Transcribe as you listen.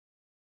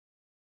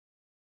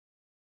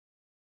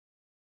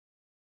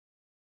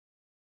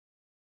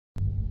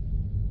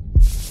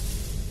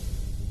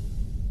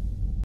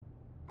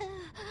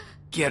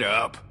Get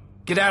up.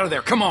 Get out of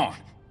there, come on!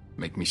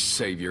 Make me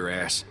save your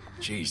ass.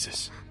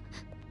 Jesus.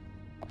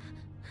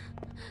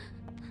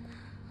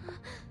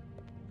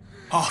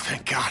 Oh,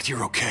 thank God,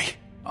 you're okay.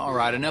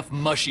 Alright, enough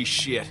mushy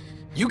shit.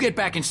 You get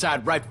back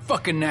inside right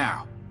fucking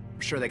now. I'm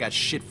sure they got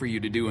shit for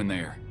you to do in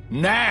there.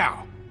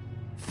 Now!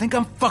 Think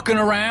I'm fucking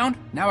around?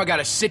 Now I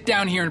gotta sit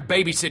down here and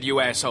babysit you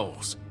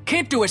assholes.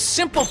 Can't do a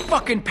simple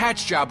fucking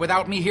patch job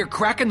without me here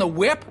cracking the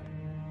whip?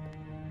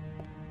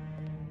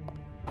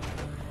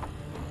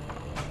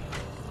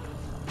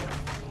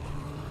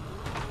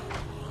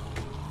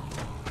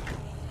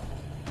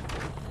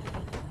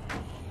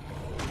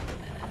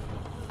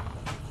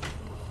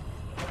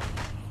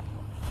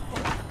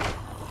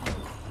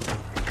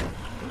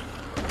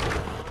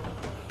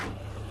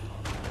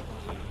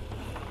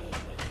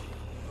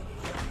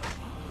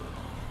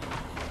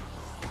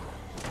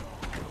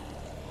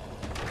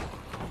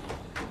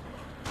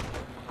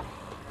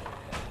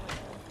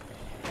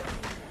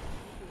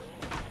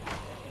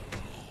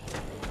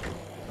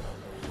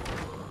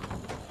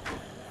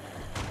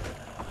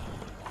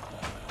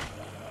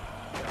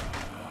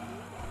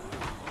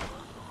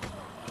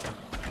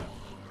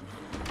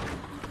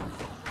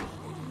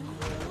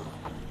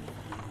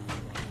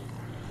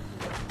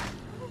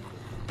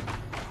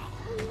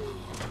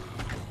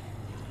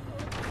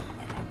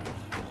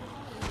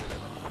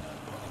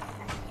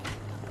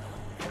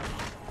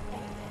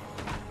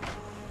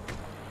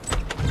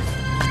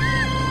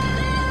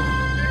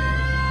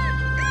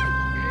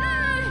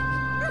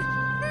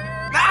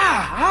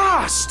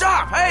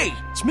 Stop! Hey!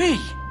 It's me!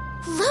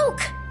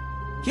 Luke!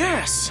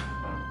 Yes!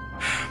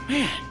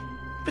 Man,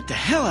 bit the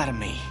hell out of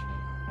me.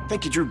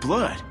 Think you drew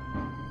blood.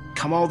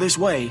 Come all this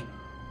way.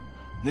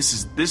 This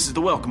is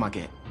the welcome I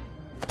get.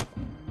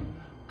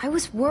 I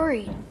was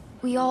worried.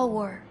 We all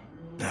were.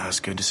 No, it's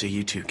good to see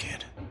you too,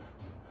 kid.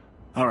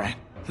 Alright,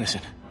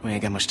 listen, we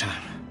ain't got much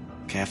time.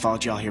 Okay, I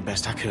followed y'all here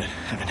best I could.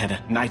 Haven't had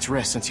a night's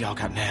rest since y'all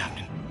got nabbed.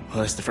 And,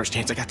 well, it's the first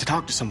chance I got to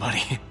talk to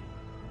somebody.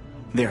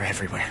 They're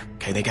everywhere,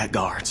 okay? They got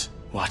guards.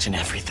 Watching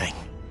everything.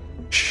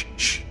 Shh,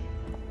 shh.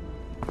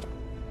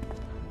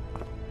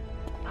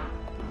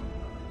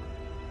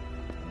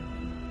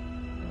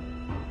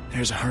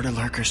 There's a herd of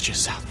lurkers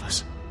just south of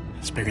us.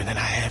 It's bigger than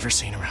I ever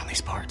seen around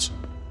these parts.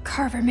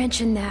 Carver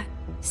mentioned that.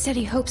 Said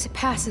he hopes it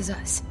passes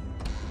us.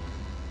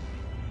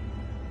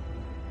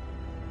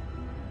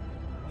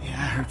 Yeah,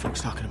 I heard folks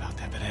talking about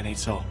that, but that ain't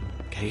so.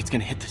 Okay, it's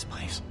gonna hit this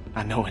place.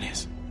 I know it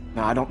is.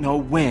 Now, I don't know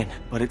when,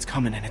 but it's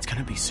coming and it's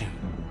gonna be soon.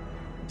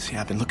 See,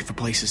 I've been looking for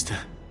places to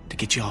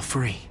get you all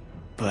free,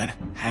 but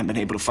haven't been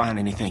able to find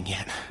anything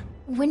yet.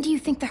 When do you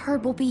think the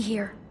herd will be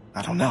here?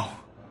 I don't know.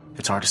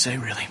 It's hard to say,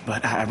 really,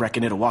 but I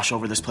reckon it'll wash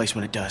over this place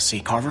when it does.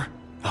 See, Carver?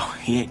 Oh,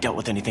 he ain't dealt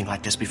with anything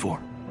like this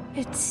before.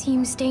 It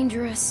seems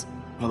dangerous.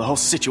 Well, the whole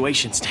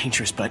situation's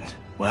dangerous, but,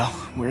 well,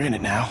 we're in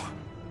it now.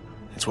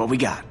 It's what we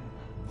got.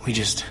 We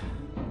just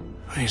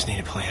need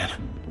a plan.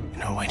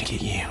 And a way to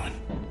get you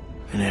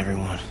and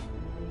everyone.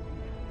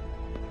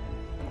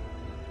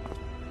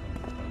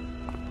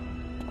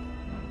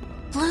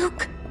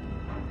 Luke!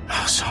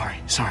 Oh,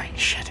 sorry,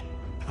 shit.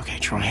 Okay,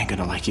 Troy ain't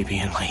gonna like you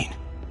being late.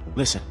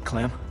 Listen,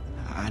 Clem,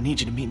 I need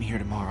you to meet me here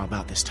tomorrow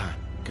about this time.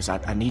 Because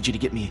I need you to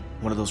get me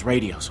one of those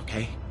radios,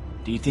 okay?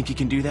 Do you think you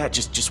can do that?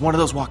 Just one of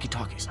those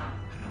walkie-talkies.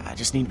 I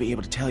just need to be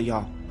able to tell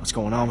y'all what's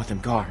going on with them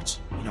guards.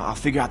 You know, I'll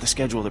figure out the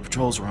schedule the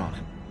patrols are on.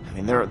 I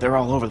mean, they're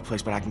all over the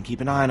place, but I can keep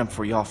an eye on them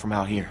for y'all from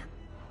out here.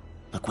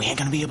 Look, we ain't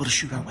gonna be able to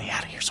shoot our way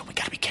out of here, so we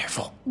gotta be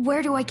careful.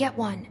 Where do I get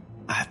one?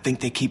 I think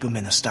they keep them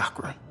in the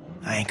stockroom.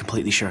 I ain't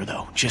completely sure,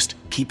 though. Just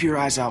keep your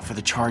eyes out for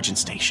the charging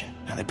station.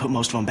 Now, they put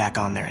most of them back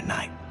on there at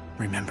night.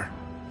 Remember,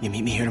 you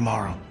meet me here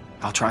tomorrow.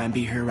 I'll try and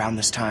be here around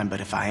this time, but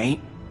if I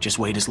ain't, just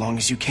wait as long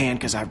as you can,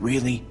 because I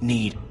really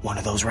need one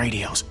of those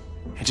radios.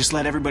 And just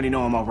let everybody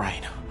know I'm all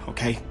right,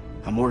 okay?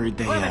 I'm worried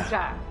they,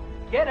 Clementine,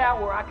 get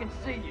out where I can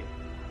see you.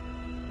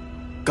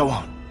 Go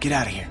on, get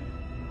out of here.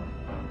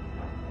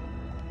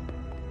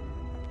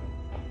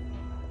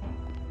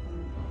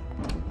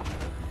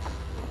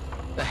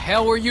 The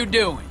hell were you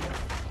doing?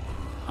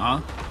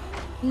 Huh?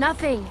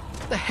 Nothing.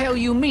 The hell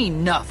you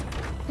mean, nothing?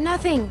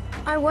 Nothing.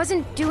 I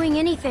wasn't doing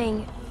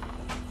anything.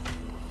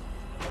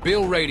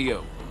 Bill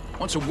Radio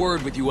wants a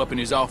word with you up in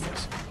his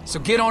office. So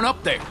get on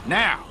up there,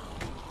 now!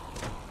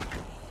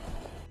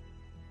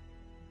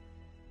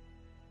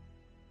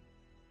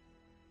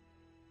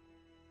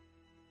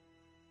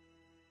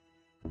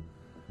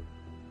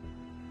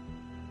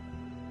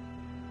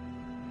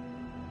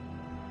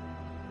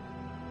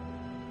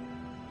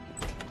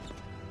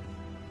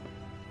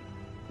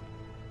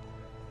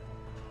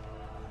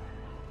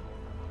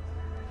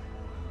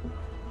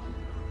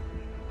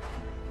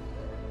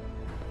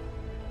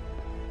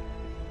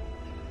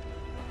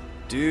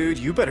 Dude,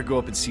 you better go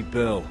up and see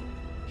Bill.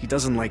 He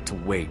doesn't like to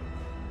wait.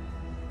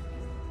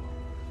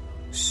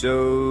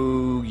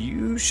 So,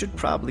 you should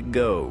probably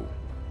go.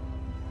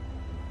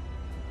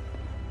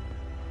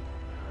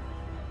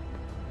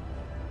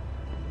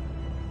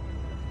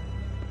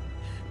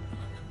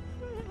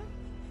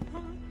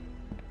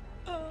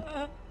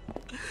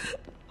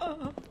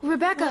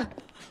 Rebecca!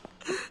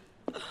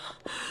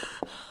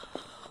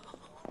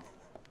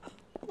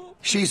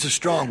 She's a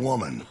strong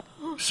woman,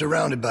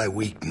 surrounded by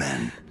weak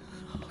men.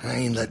 I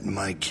ain't letting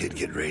my kid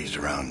get raised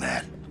around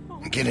that.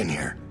 Get in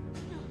here.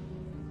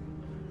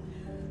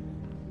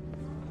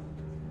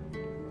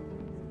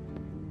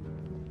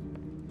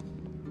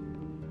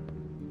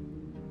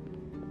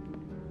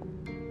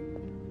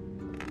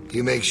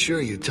 You make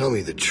sure you tell me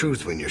the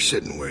truth when you're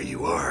sitting where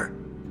you are,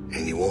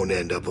 and you won't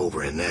end up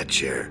over in that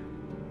chair.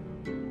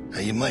 Now,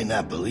 you might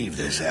not believe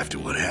this after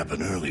what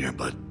happened earlier,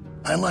 but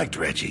I liked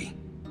Reggie.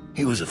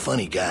 He was a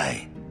funny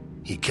guy.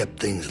 He kept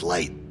things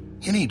light.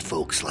 You need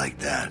folks like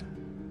that.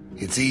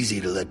 It's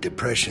easy to let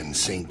depression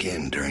sink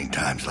in during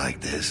times like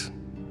this.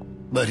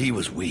 But he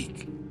was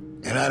weak.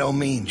 And I don't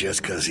mean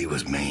just 'cause he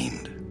was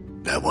maimed.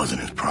 That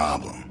wasn't his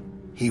problem.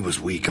 He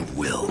was weak of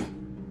will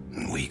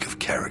and weak of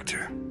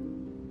character.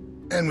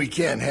 And we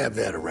can't have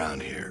that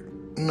around here.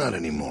 Not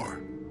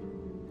anymore.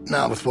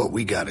 Not with what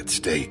we got at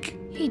stake.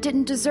 He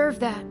didn't deserve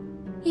that.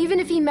 Even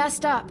if he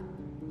messed up,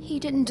 he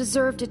didn't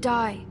deserve to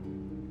die.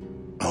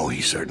 Oh,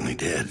 he certainly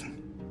did.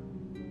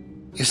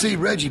 You see,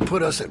 Reggie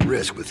put us at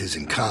risk with his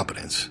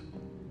incompetence.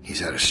 He's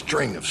had a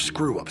string of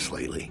screw-ups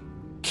lately.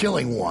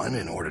 Killing one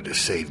in order to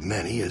save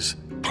many is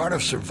part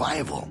of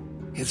survival.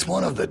 It's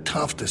one of the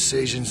tough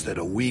decisions that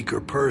a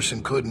weaker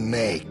person couldn't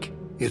make.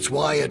 It's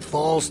why it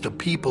falls to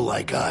people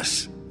like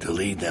us to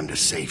lead them to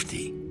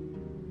safety.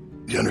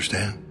 You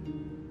understand?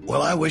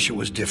 Well, I wish it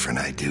was different,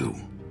 I do.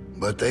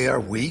 But they are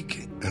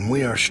weak, and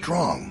we are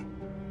strong.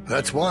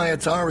 That's why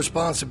it's our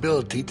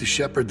responsibility to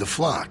shepherd the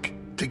flock,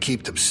 to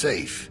keep them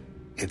safe.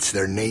 It's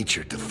their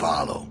nature to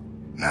follow,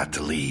 not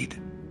to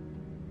lead.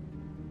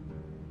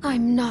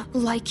 I'm not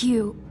like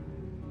you.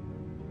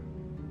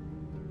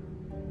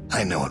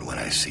 I know it when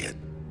I see it.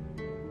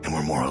 And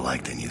we're more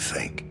alike than you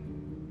think.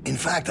 In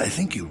fact, I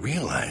think you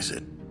realize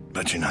it,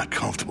 but you're not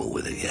comfortable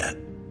with it yet.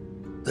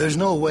 There's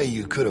no way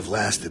you could have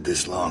lasted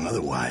this long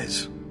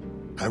otherwise.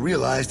 I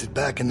realized it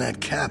back in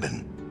that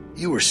cabin.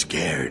 You were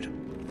scared,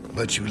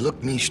 but you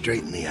looked me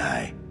straight in the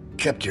eye,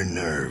 kept your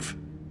nerve.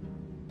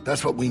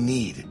 That's what we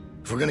need.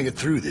 If we're gonna get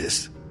through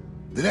this,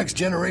 the next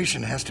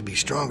generation has to be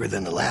stronger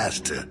than the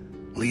last to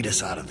lead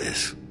us out of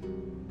this.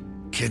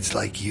 Kids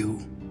like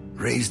you,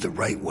 raised the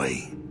right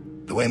way,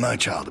 the way my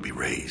child will be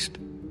raised.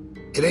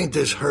 It ain't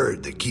this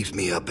herd that keeps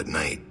me up at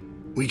night.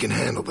 We can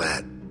handle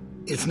that.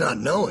 It's not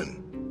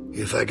knowing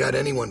if I got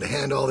anyone to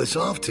hand all this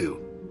off to.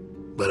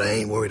 But I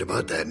ain't worried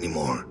about that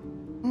anymore.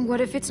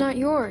 What if it's not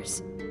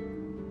yours?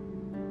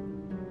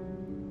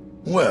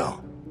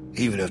 Well,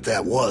 even if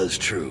that was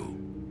true,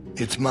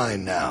 it's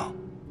mine now.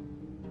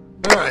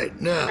 All right,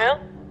 now... Bill?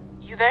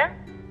 You there?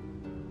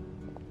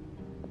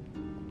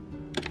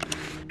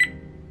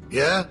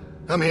 Yeah?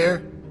 I'm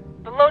here.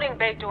 The loading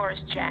bay door is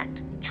jacked.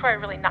 Troy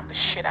really knocked the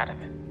shit out of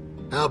it.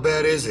 How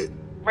bad is it?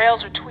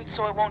 Rails are tweaked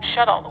so it won't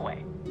shut all the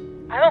way.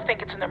 I don't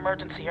think it's an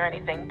emergency or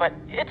anything, but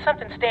it's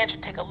something Stan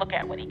should take a look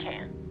at when he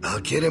can. I'll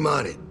get him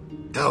on it.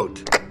 Out.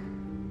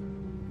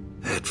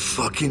 That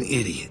fucking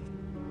idiot.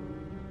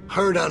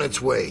 Herd on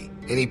its way,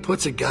 and he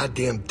puts a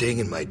goddamn ding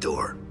in my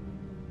door.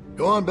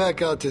 Go on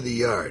back out to the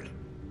yard.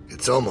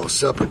 It's almost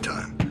supper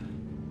time.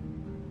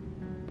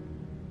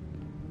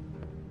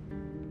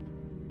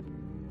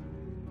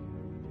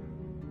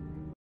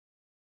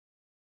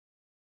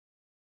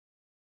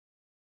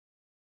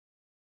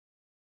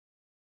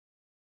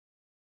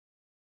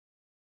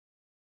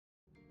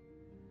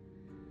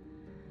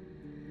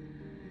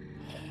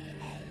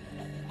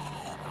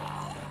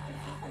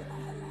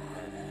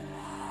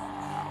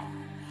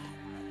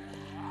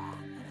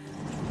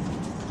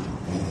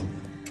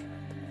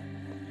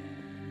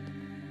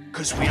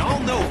 Because we all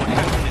know what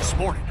happened this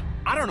morning.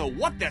 I don't know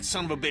what that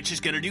son of a bitch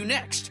is gonna do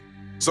next.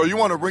 So you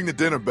want to ring the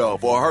dinner bell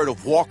for a herd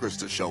of walkers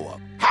to show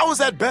up? How is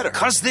that better?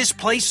 Because this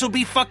place will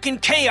be fucking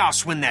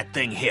chaos when that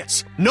thing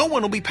hits. No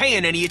one will be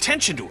paying any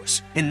attention to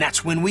us. And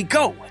that's when we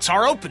go. It's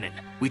our opening.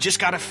 We just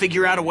gotta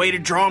figure out a way to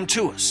draw them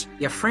to us.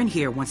 Your friend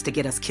here wants to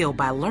get us killed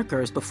by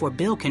lurkers before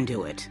Bill can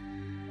do it.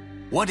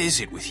 What is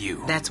it with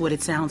you? That's what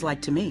it sounds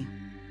like to me.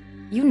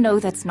 You know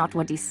that's not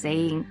what he's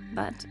saying,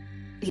 but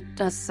it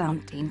does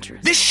sound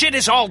dangerous. This shit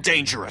is all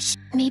dangerous.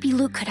 Maybe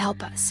Luke could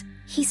help us.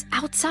 He's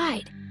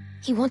outside.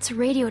 He wants a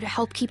radio to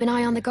help keep an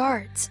eye on the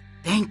guards.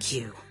 Thank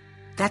you.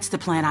 That's the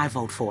plan I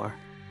vote for.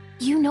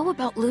 You know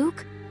about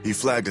Luke? He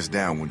flagged us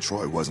down when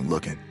Troy wasn't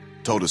looking.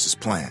 Told us his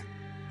plan.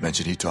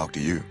 Mentioned he talked to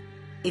you.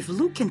 If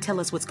Luke can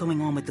tell us what's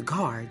going on with the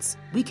guards,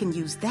 we can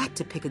use that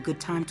to pick a good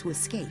time to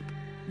escape.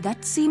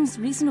 That seems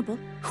reasonable.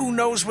 Who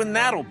knows when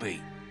that'll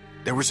be?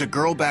 There was a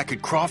girl back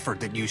at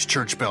Crawford that used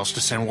church bells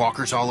to send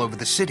walkers all over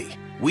the city.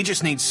 We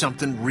just need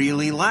something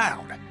really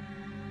loud.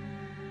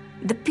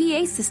 The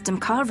PA system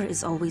Carver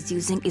is always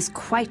using is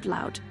quite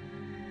loud.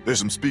 There's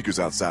some speakers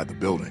outside the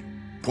building,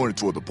 pointed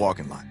toward the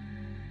parking lot.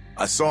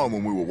 I saw them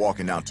when we were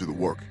walking out to the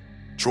work.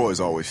 Troy's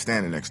always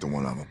standing next to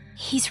one of them.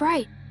 He's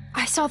right.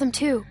 I saw them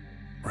too.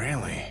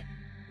 Really?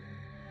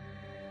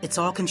 It's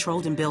all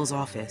controlled in Bill's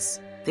office.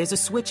 There's a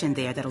switch in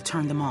there that'll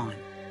turn them on.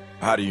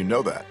 How do you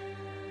know that?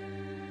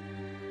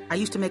 I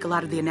used to make a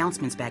lot of the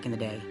announcements back in the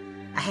day.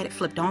 I had it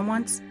flipped on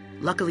once.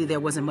 Luckily, there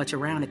wasn't much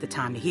around at the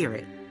time to hear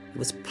it. It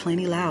was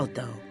plenty loud,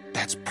 though.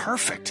 That's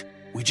perfect.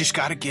 We just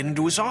gotta get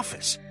into his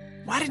office.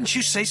 Why didn't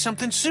you say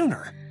something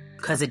sooner?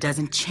 'Cause it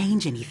doesn't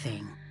change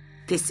anything.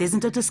 This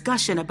isn't a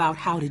discussion about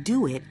how to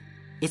do it.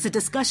 It's a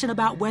discussion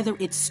about whether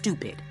it's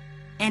stupid.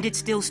 And it's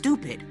still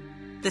stupid.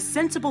 The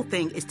sensible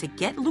thing is to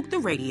get Luke the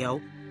radio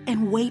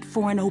and wait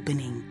for an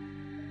opening.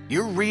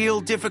 You're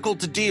real difficult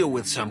to deal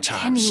with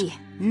sometimes. Kenny.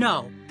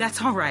 No,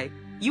 that's all right.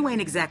 You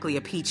ain't exactly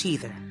a peach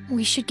either.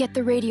 We should get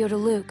the radio to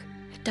Luke.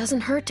 It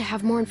doesn't hurt to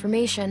have more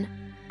information.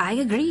 I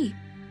agree.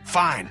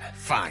 Fine.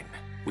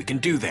 We can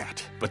do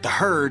that. But the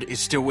herd is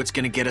still what's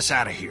gonna get us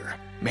out of here.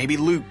 Maybe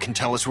Luke can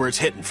tell us where it's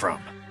hitting from.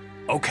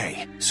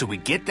 Okay, so we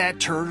get that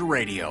turd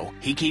radio.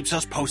 He keeps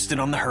us posted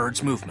on the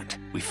herd's movement.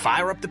 We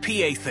fire up the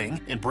PA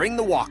thing and bring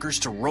the walkers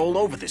to roll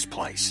over this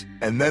place.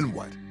 And then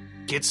what?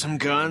 Get some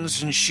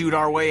guns and shoot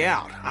our way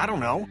out. I don't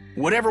know.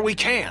 Whatever we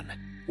can.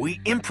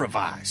 We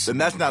improvise. Then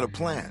that's not a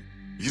plan.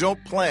 You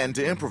don't plan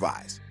to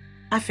improvise.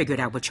 I figured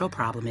out what your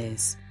problem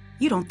is.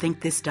 You don't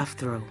think this stuff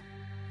through.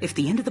 If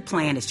the end of the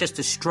plan is just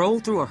to stroll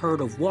through a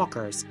herd of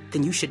walkers,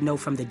 then you should know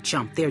from the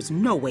jump there's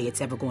no way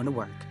it's ever going to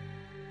work.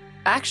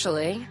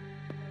 Actually,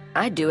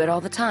 I do it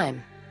all the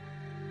time.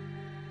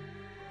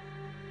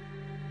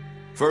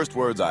 First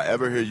words I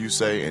ever hear you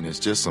say, and it's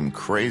just some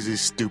crazy,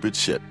 stupid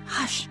shit.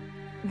 Hush.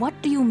 What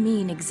do you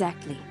mean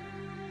exactly?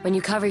 When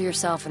you cover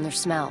yourself in their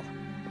smell,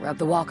 rub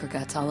the walker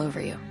guts all over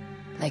you.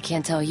 They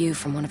can't tell you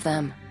from one of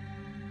them.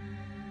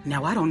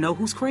 Now I don't know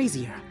who's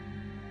crazier.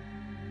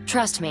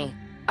 Trust me,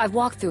 I've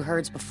walked through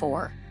herds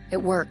before.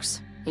 It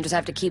works. You just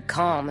have to keep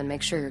calm and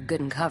make sure you're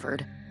good and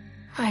covered.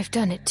 I've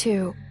done it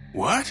too.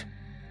 What?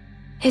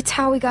 It's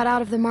how we got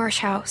out of the marsh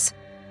house.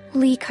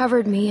 Lee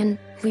covered me and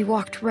we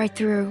walked right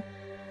through.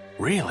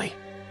 Really?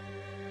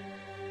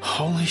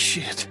 Holy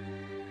shit.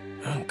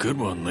 Oh, good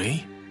one,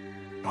 Lee.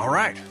 All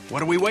right,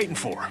 what are we waiting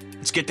for?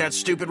 Let's get that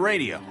stupid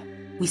radio.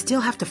 We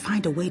still have to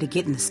find a way to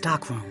get in the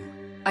stockroom.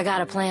 I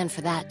got a plan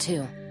for that,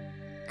 too.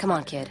 Come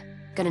on, kid.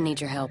 Gonna need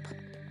your help.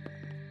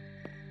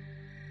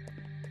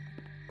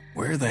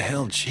 Where the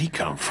hell did she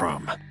come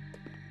from?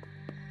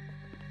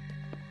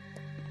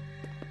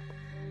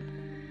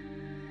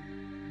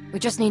 We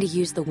just need to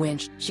use the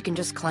winch. She can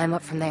just climb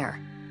up from there.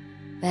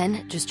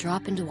 Then, just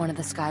drop into one of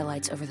the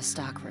skylights over the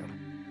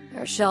stockroom.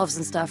 There are shelves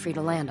and stuff for you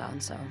to land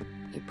on, so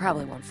you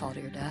probably won't fall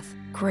to your death.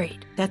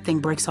 Great. That thing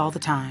breaks all the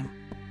time.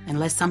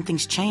 Unless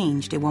something's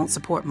changed, it won't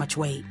support much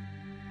weight.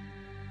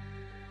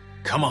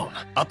 Come on,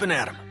 up and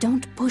at him.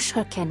 Don't push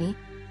her, Kenny.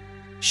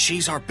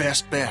 She's our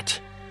best bet.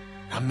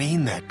 I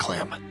mean that,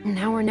 Clem.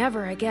 Now or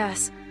never, I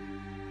guess.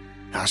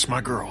 That's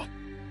my girl.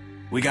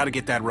 We gotta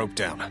get that rope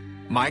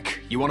down. Mike,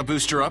 you wanna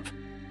boost her up?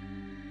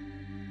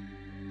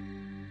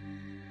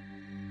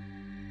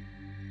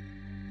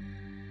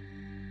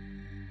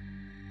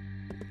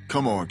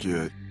 Come on,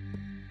 kid.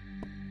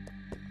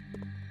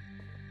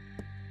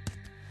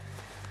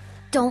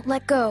 Don't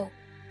let go.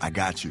 I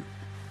got you.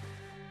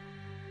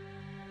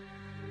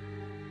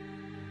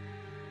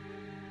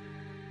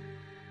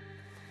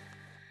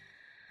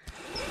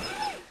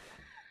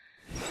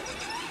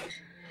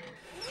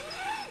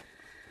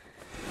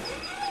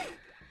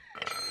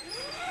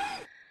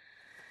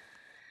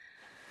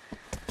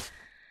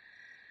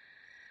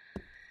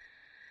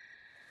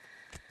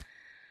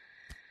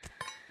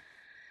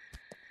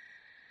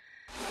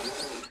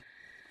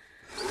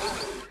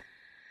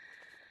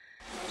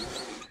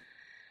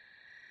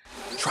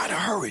 Try to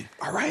hurry,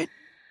 all right?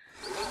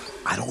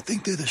 I don't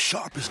think they're the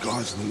sharpest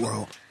guards in the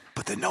world,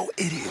 but they're no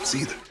idiots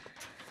either.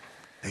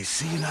 They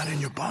see you not in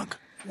your bunk,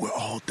 we're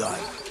all done.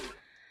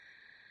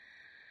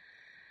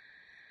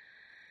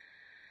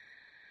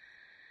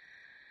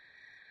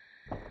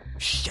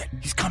 Shit,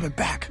 he's coming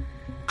back.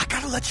 I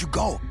gotta let you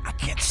go. I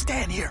can't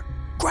stand here.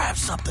 Grab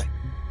something.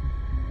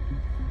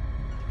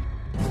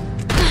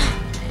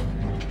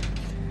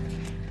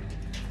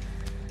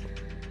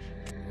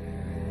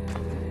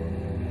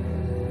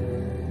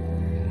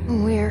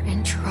 We're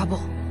in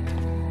trouble.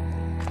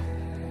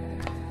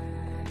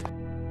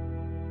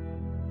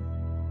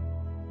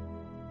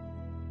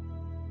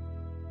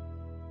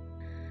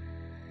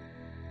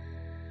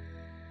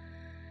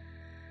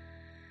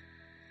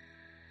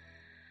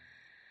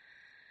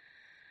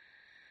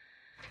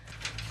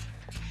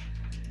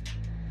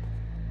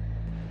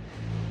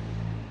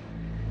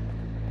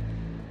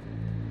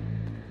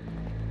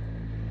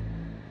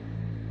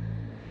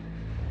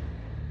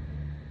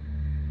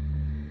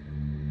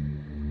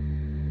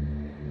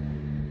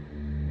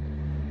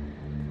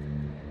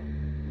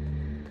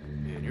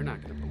 You're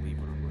not gonna believe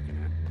what I'm looking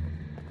at.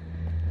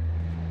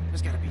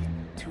 There's gotta be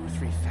 2,000 or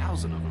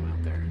 3,000 of them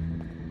out there.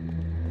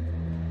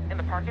 In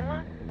the parking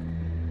lot?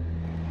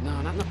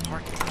 No, not in the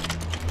parking lot.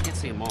 I can't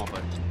see them all,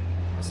 but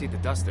I see the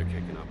dust they're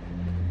kicking up.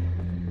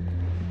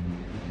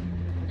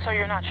 So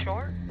you're not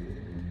sure?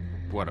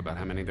 What, about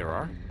how many there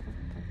are?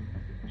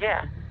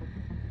 Yeah.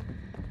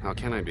 How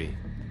can I be?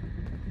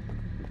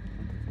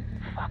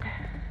 Fuck.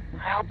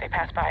 I hope they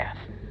pass by us.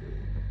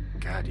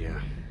 God, yeah.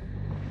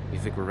 You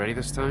think we're ready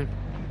this time?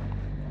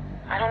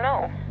 I don't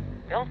know.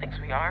 Bill thinks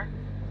we are.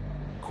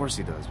 Of course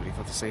he does, but he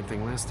thought the same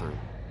thing last time.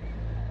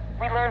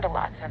 We learned a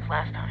lot since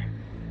last time.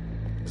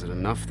 Is it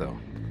enough, though?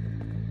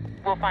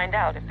 We'll find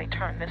out if they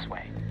turn this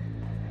way.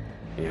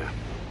 Yeah.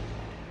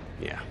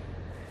 Yeah.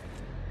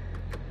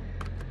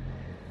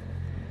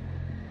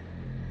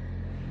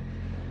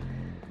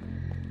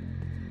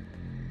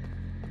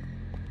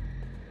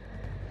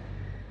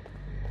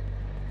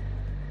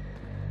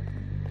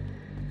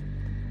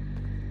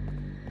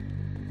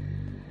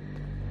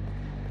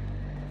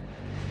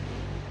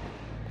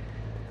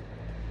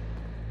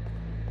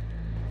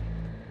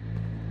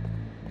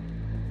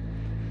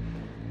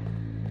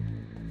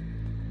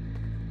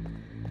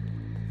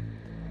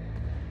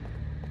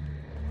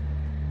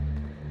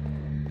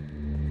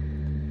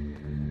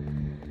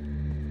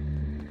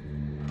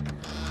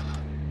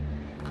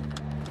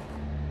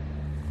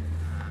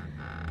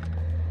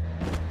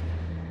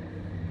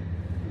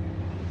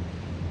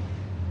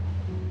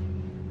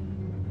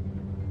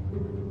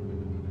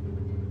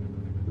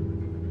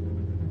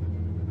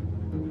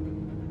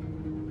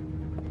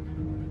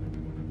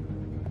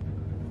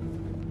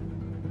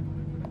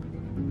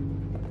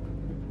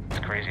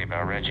 Crazy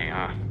about Reggie,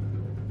 huh?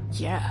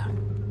 Yeah.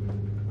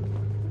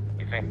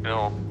 You think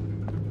Bill...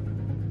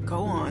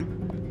 Go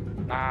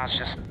on. Nah, it's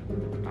just...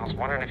 I was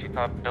wondering if you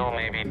thought Bill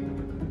maybe...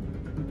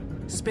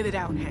 Spit it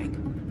out, Hank.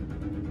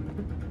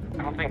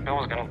 I don't think Bill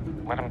was gonna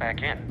let him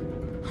back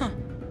in. Huh.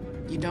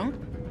 You don't?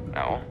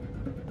 No.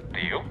 Do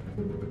you?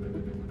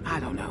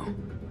 I don't know.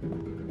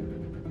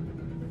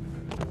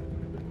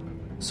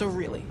 So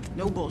really,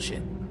 no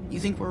bullshit. You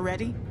think we're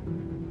ready?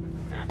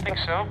 I think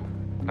so.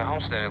 The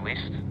homestead, at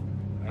least.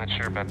 I'm not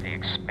sure about the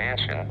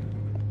expansion.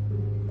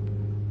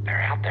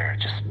 They're out there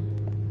just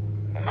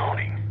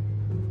moaning.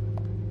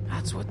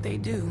 That's what they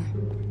do.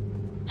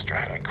 It's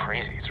driving me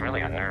crazy. It's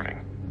really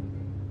unnerving.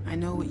 I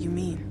know what you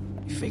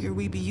mean. You figure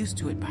we'd be used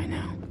to it by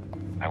now.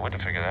 I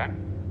wouldn't figure that.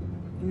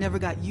 You never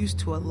got used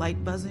to a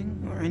light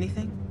buzzing or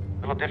anything?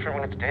 A little different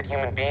when it's dead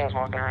human beings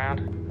walking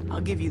around. I'll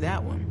give you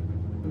that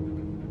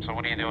one. So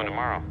what are you doing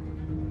tomorrow?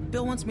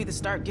 Bill wants me to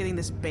start getting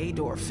this bay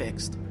door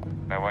fixed.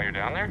 Is that why you're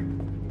down there?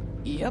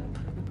 Yep.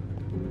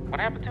 What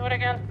happened to it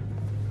again?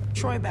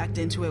 Troy backed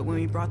into it when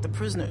we brought the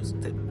prisoners,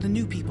 the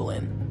new people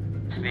in.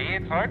 See,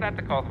 it's hard not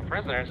to call them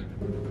prisoners.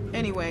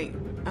 Anyway,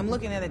 I'm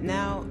looking at it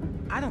now.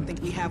 I don't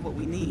think we have what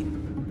we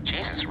need.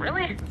 Jesus,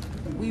 really?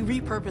 We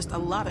repurposed a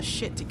lot of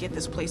shit to get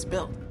this place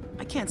built.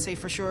 I can't say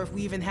for sure if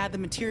we even had the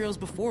materials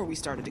before we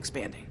started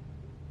expanding.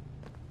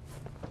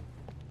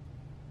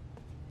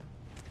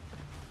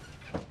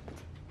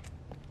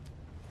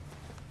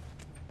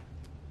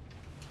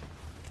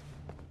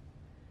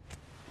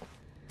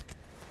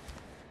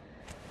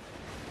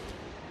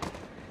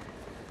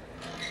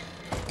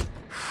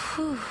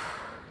 Whew.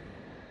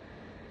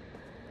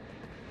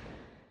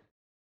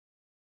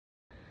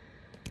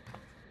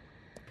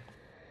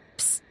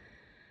 Psst.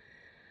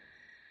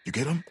 You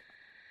get him?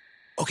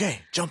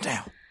 Okay, jump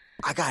down.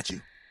 I got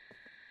you.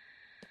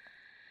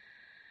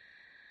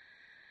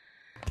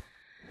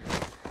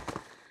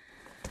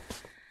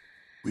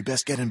 We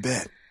best get in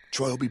bed.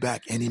 Troy will be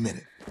back any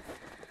minute.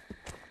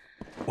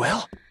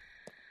 Well?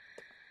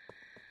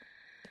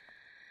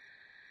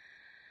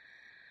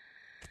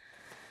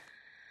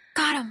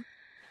 Got him.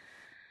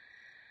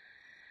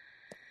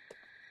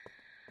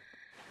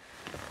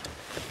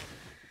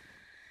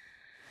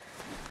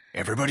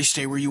 Everybody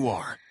stay where you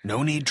are.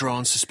 No need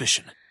drawing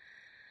suspicion.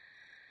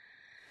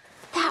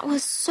 That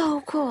was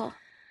so cool.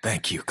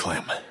 Thank you,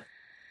 Clem.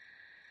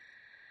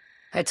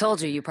 I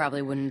told you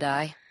probably wouldn't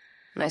die.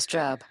 Nice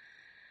job.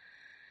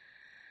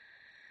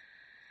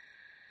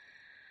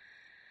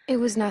 It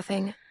was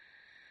nothing.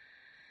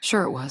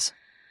 Sure it was.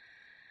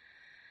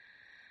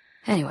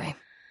 Anyway,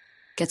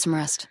 get some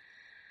rest.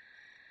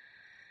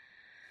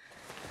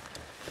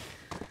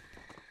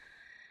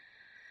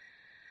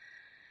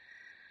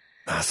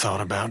 I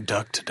thought about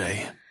Duck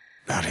today,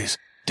 about his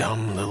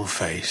dumb little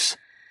face.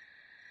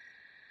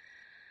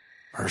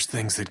 First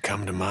things that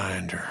come to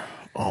mind are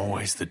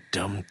always the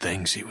dumb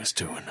things he was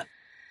doing.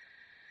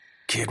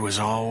 Kid was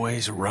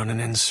always running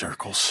in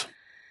circles.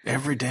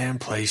 Every damn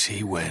place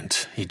he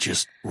went, he'd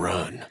just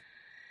run.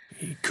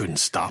 You couldn't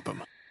stop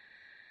him.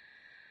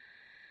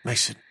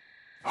 Makes it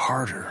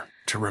harder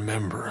to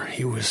remember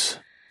he was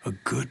a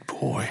good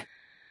boy.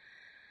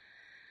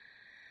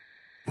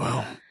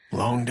 Well,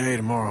 long day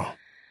tomorrow.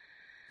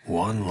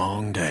 One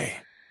long day.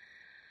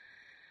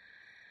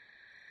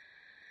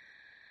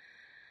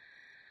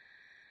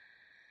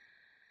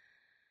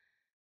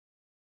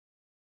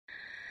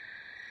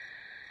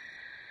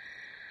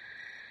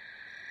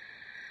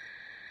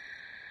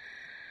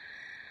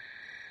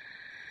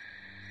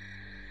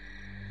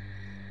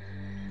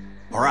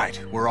 All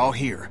right, we're all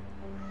here.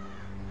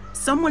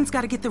 Someone's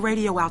got to get the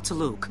radio out to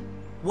Luke.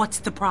 What's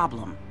the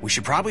problem? We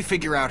should probably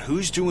figure out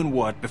who's doing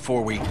what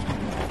before we...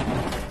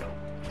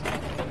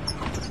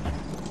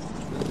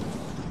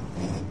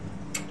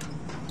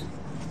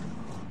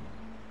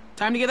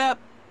 Time to get up.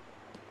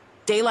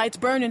 Daylight's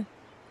burning.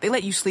 They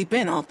let you sleep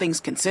in, all things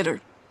considered.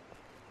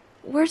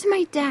 Where's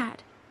my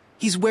dad?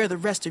 He's where the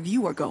rest of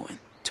you are going.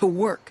 To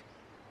work.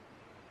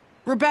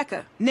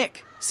 Rebecca,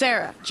 Nick,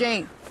 Sarah,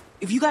 Jane.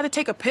 if you gotta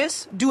take a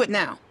piss, do it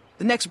now.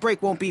 The next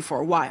break won't be for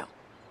a while.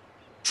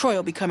 Troy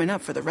will be coming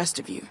up for the rest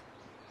of you.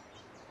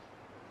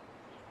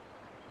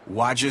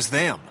 Why just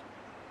them?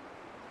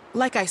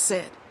 Like I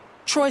said,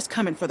 Troy's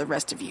coming for the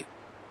rest of you.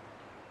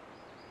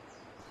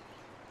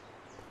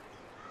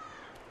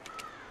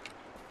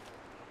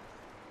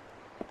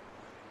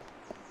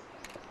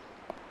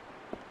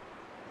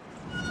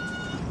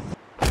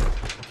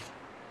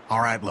 All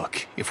right,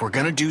 look, if we're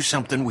gonna do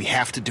something, we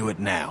have to do it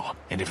now.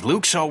 And if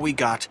Luke's all we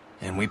got,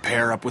 then we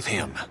pair up with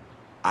him.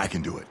 I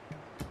can do it.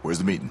 Where's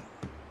the meeting?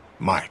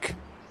 Mike.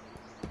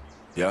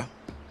 Yeah?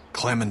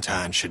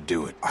 Clementine should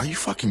do it. Are you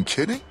fucking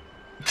kidding?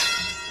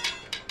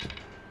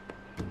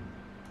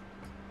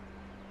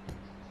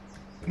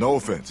 No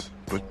offense,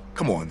 but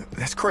come on,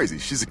 that's crazy.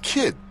 She's a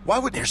kid. Why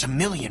would... There's a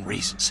million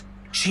reasons.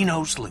 She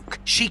knows Luke.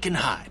 She can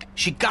hide.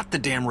 She got the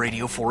damn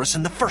radio for us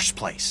in the first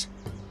place.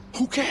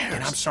 Who cares?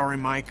 And I'm sorry,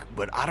 Mike,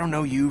 but I don't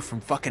know you from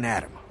fucking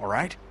Adam, all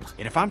right?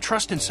 And if I'm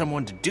trusting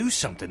someone to do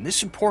something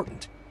this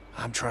important,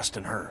 I'm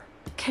trusting her.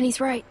 Kenny's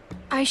right.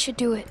 I should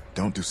do it.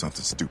 Don't do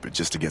something stupid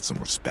just to get some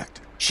respect.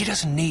 She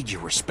doesn't need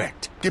your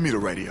respect. Give me the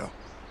radio.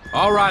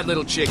 All right,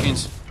 little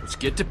chickens. Let's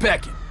get to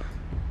pecking.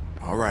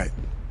 All right.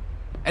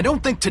 And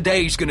don't think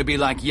today's gonna be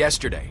like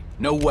yesterday.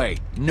 No way.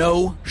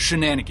 No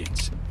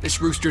shenanigans. This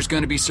rooster's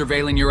gonna be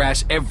surveilling your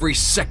ass every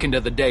second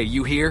of the day,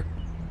 you hear?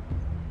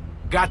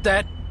 Got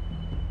that?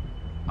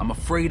 I'm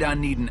afraid I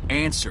need an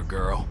answer,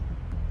 girl.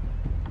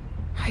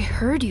 I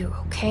heard you,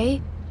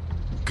 okay?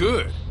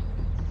 Good.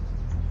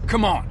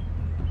 Come on.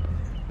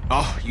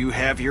 Oh, you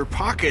have your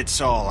pockets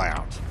all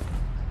out.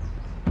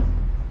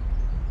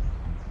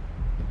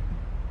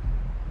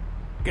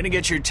 Gonna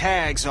get your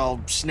tags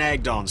all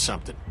snagged on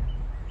something.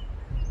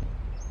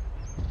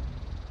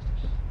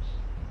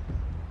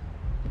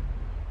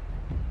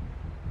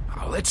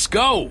 Oh, let's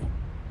go.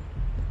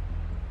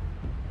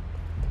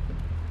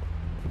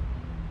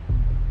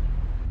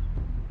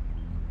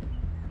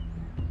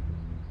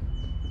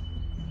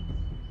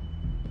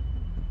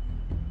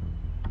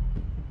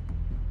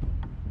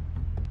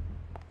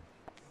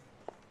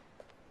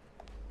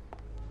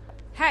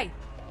 Hey,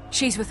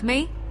 she's with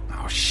me?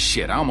 Oh,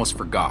 shit, I almost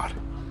forgot.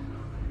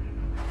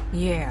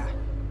 Yeah.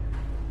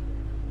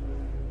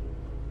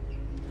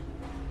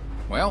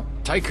 Well,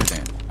 take her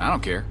then. I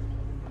don't care.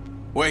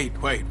 Wait,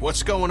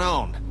 what's going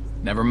on?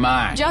 Never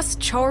mind. Just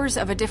chores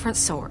of a different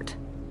sort.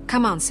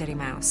 Come on, City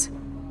Mouse.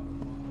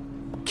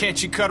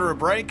 Can't you cut her a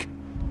break?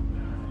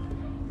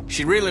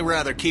 She'd really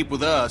rather keep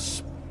with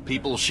us,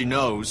 people she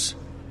knows.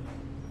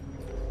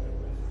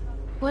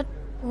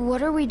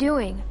 What are we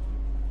doing?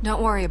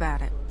 Don't worry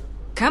about it.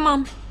 Come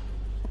on.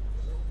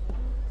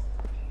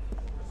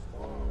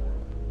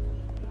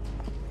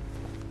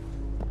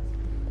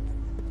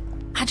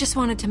 I just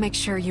wanted to make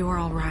sure you were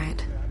all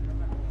right.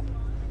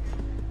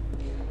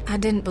 I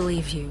didn't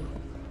believe you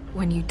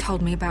when you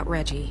told me about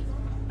Reggie.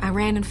 I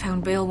ran and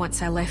found Bill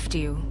once I left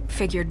you.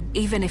 Figured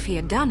even if he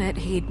had done it,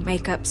 he'd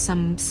make up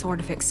some sort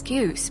of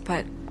excuse,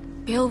 but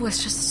Bill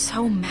was just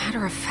so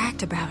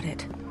matter-of-fact about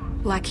it.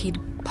 Like he'd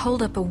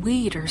pulled up a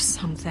weed or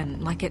something,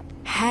 like it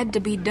had to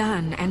be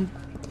done, and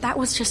that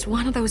was just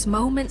one of those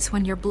moments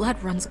when your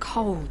blood runs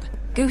cold.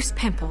 Goose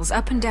pimples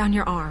up and down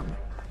your arm.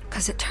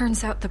 'Cause it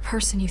turns out the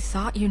person you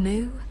thought you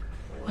knew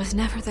was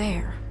never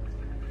there.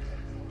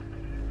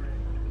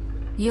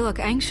 You look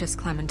anxious,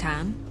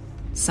 Clementine.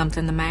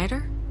 Something the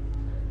matter?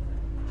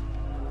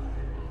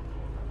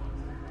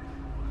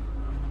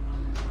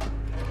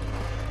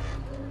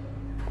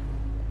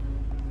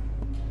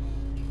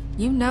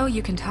 You know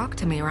you can talk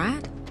to me,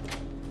 right?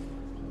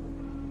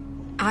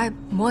 I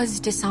was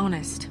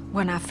dishonest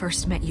when I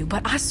first met you,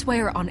 but I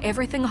swear on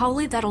everything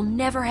holy that'll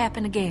never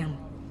happen again.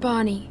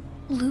 Bonnie,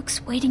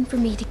 Luke's waiting for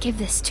me to give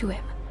this to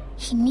him.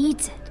 He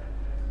needs it.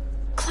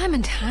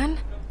 Clementine?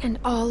 And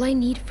all I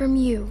need from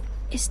you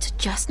is to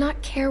just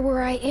not care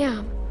where I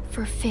am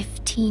for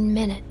 15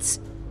 minutes.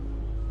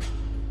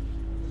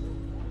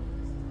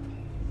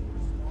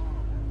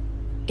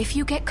 If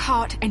you get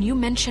caught and you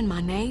mention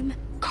my name,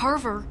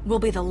 Carver will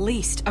be the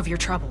least of your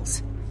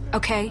troubles.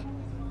 Okay?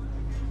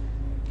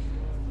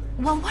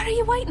 Well, what are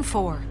you waiting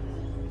for?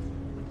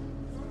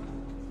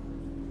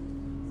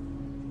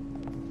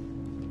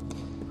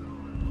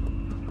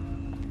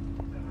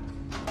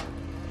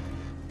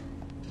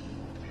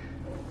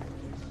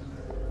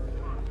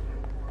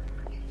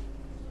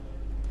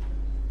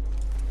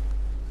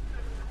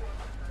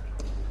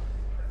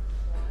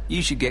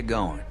 You should get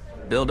going.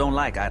 Bill don't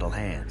like idle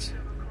hands.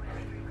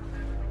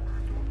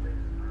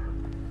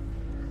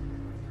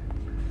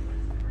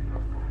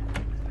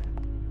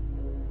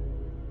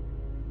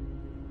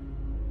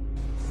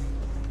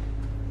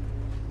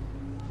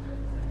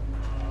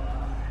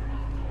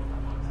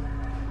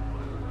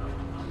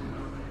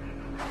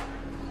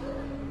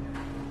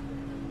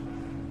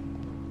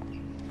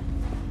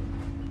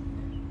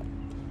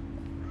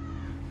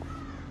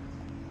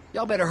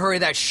 Y'all better hurry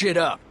that shit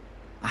up.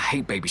 I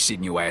hate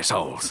babysitting you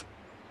assholes.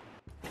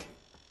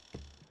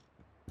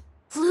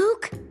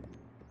 Luke?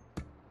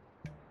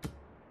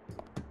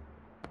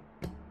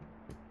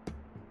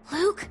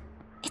 Luke?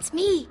 It's It's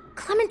me,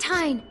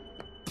 Clementine.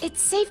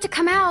 It's safe to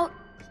come out.